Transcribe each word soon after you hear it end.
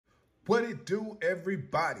What it do,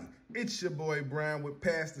 everybody? It's your boy Brian with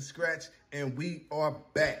Pass the Scratch, and we are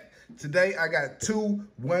back. Today, I got two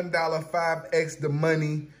 $1 5X the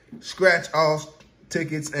money scratch off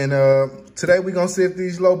tickets, and today we're gonna see if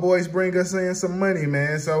these low boys bring us in some money,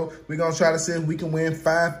 man. So we're gonna try to see if we can win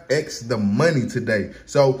 5X the money today.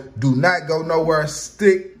 So do not go nowhere,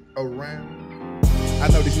 stick around. I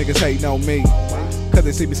know these niggas hating on me, cause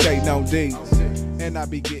they see me skating on D's, and I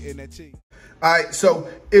be getting that cheap. All right, so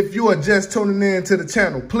if you are just tuning in to the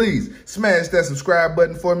channel, please smash that subscribe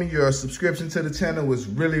button for me. Your subscription to the channel is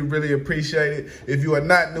really, really appreciated. If you are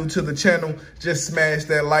not new to the channel, just smash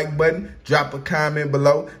that like button. Drop a comment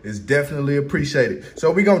below. It's definitely appreciated.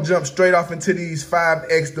 So we're going to jump straight off into these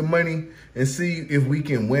 5X the money and see if we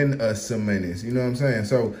can win us some monies. You know what I'm saying?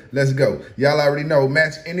 So let's go. Y'all already know,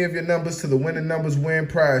 match any of your numbers to the winning numbers, win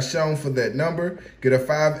prize shown for that number. Get a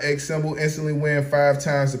 5X symbol, instantly win 5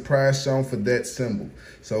 times the prize shown for that symbol.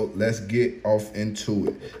 So let's get off into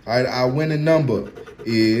it. All right, our winning number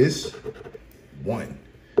is 1.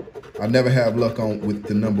 I never have luck with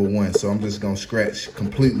the number 1, so I'm just gonna scratch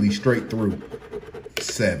completely straight through.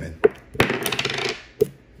 7.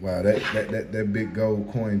 Wow, that big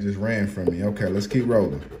gold coin just ran from me. Okay, let's keep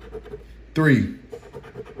rolling. 3,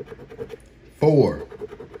 4,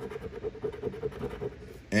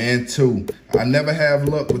 and 2. I never have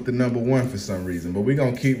luck with the number 1 for some reason, but we're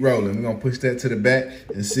gonna keep rolling. We're gonna push that to the back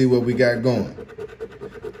and see what we got going.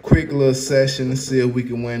 Quick little session to see if we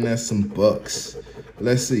can win us some bucks.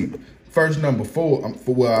 Let's see. First number 4.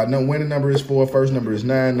 Well, I know winning number is 4. First number is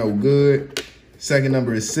 9. No good. Second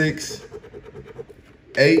number is 6.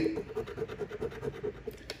 8,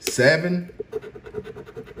 7,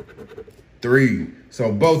 3.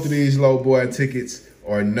 So both of these low boy tickets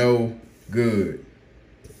are no good.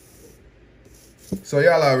 So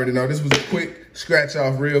y'all already know this was a quick scratch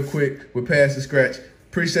off, real quick with Pass the Scratch.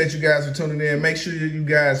 Appreciate you guys for tuning in. Make sure you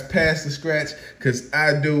guys pass the scratch, because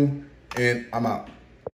I do, and I'm out.